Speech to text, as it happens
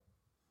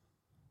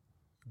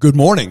Good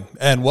morning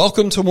and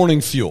welcome to Morning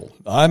Fuel.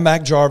 I'm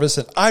Mac Jarvis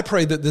and I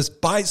pray that this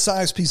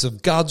bite-sized piece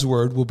of God's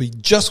Word will be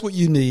just what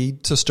you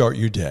need to start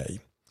your day.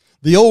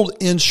 The old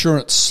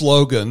insurance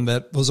slogan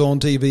that was on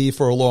TV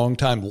for a long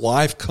time,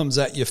 life comes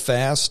at you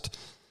fast,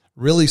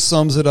 really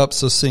sums it up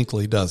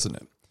succinctly, doesn't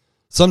it?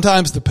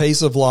 Sometimes the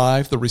pace of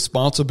life, the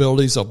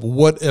responsibilities of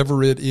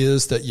whatever it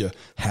is that you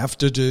have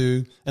to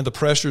do, and the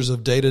pressures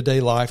of day-to-day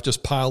life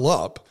just pile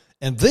up.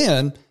 And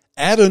then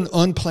add an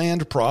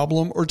unplanned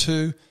problem or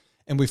two,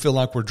 and we feel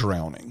like we're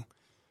drowning.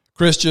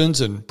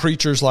 Christians and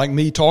preachers like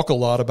me talk a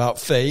lot about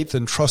faith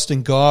and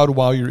trusting God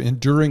while you're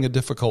enduring a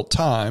difficult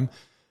time,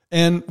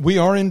 and we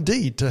are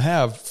indeed to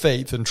have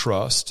faith and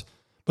trust.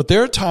 But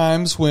there are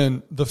times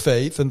when the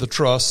faith and the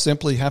trust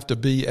simply have to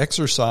be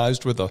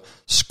exercised with a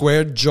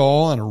squared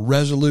jaw and a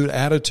resolute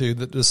attitude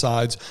that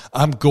decides,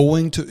 I'm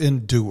going to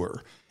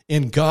endure.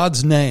 In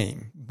God's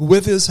name,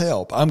 with His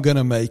help, I'm going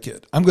to make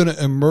it. I'm going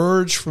to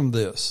emerge from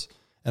this,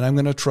 and I'm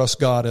going to trust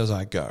God as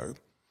I go.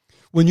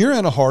 When you're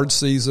in a hard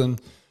season,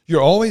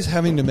 you're always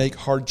having to make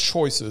hard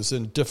choices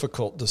and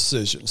difficult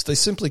decisions. They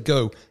simply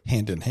go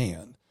hand in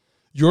hand.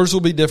 Yours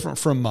will be different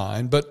from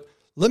mine, but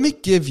let me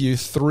give you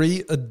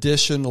 3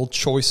 additional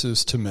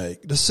choices to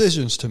make,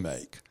 decisions to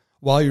make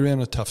while you're in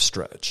a tough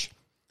stretch.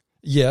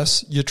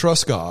 Yes, you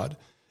trust God,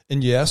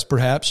 and yes,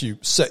 perhaps you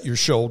set your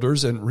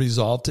shoulders and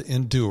resolve to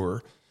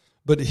endure,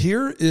 but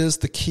here is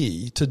the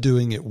key to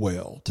doing it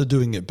well, to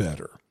doing it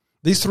better.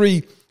 These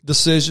 3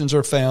 decisions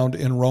are found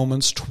in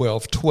Romans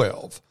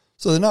 12:12.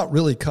 So they're not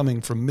really coming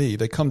from me.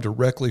 They come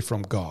directly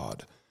from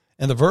God.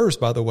 And the verse,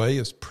 by the way,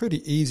 is pretty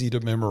easy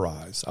to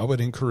memorize. I would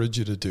encourage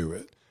you to do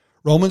it.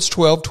 Romans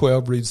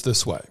 12:12 reads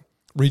this way: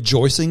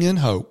 rejoicing in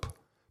hope,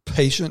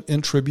 patient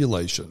in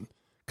tribulation,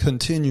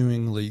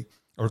 continuing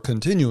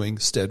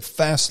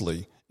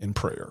steadfastly in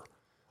prayer.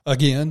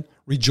 Again,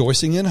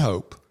 rejoicing in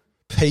hope,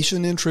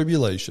 patient in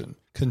tribulation,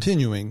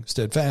 continuing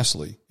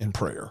steadfastly in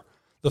prayer.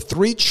 The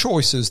 3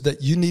 choices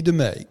that you need to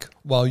make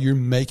while you're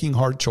making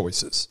hard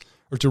choices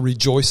are to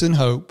rejoice in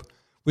hope,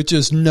 which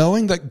is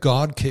knowing that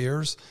God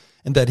cares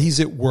and that He's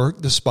at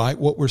work despite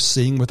what we're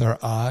seeing with our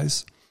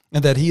eyes,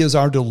 and that He is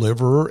our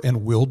deliverer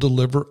and will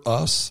deliver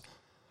us.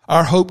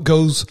 Our hope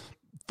goes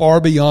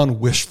far beyond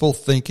wishful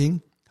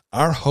thinking.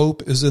 Our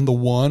hope is in the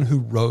one who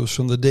rose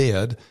from the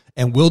dead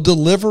and will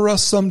deliver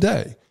us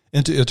someday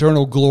into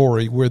eternal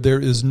glory where there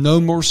is no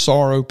more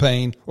sorrow,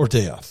 pain, or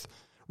death.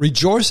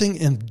 Rejoicing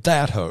in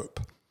that hope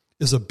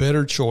is a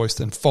better choice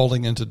than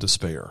falling into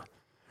despair.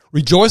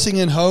 Rejoicing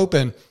in hope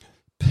and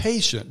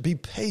be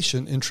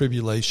patient in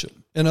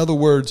tribulation. In other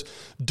words,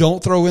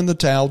 don't throw in the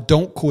towel,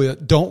 don't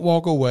quit, don't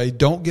walk away,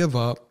 don't give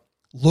up.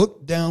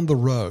 Look down the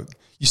road.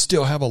 You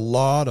still have a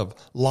lot of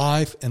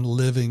life and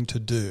living to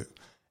do.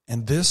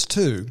 And this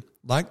too,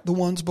 like the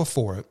ones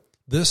before it,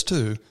 this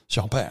too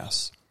shall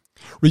pass.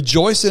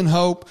 Rejoice in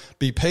hope,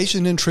 be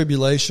patient in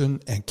tribulation,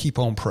 and keep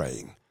on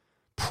praying.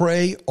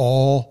 Pray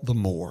all the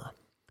more.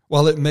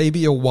 While it may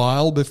be a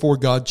while before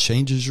God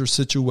changes your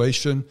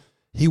situation,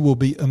 He will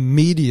be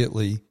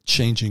immediately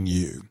changing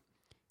you.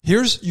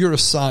 Here's your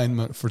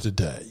assignment for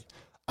today.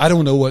 I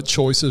don't know what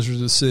choices or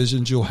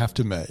decisions you'll have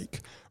to make,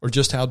 or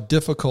just how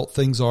difficult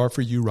things are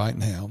for you right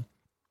now.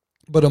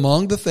 But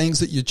among the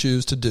things that you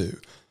choose to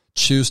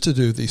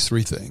do these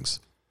 3 things.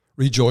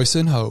 Rejoice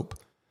in hope,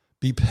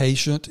 be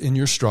patient in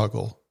your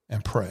struggle,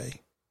 and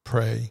pray,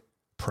 pray,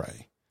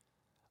 pray.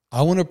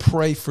 I want to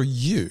pray for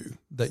you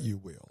that you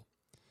will.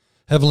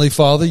 Heavenly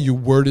Father, your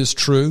word is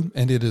true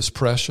and it is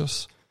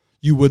precious.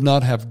 You would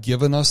not have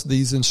given us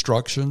these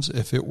instructions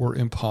if it were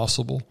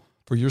impossible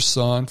for your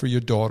son, for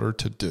your daughter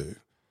to do.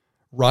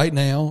 Right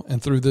now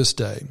and through this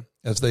day,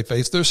 as they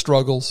face their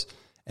struggles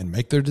and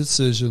make their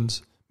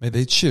decisions, may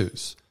they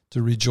choose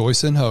to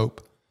rejoice in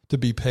hope, to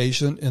be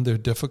patient in their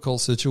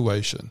difficult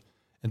situation,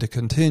 and to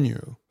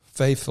continue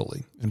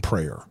faithfully in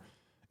prayer.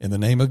 In the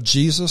name of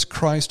Jesus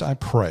Christ, I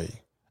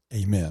pray.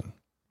 Amen.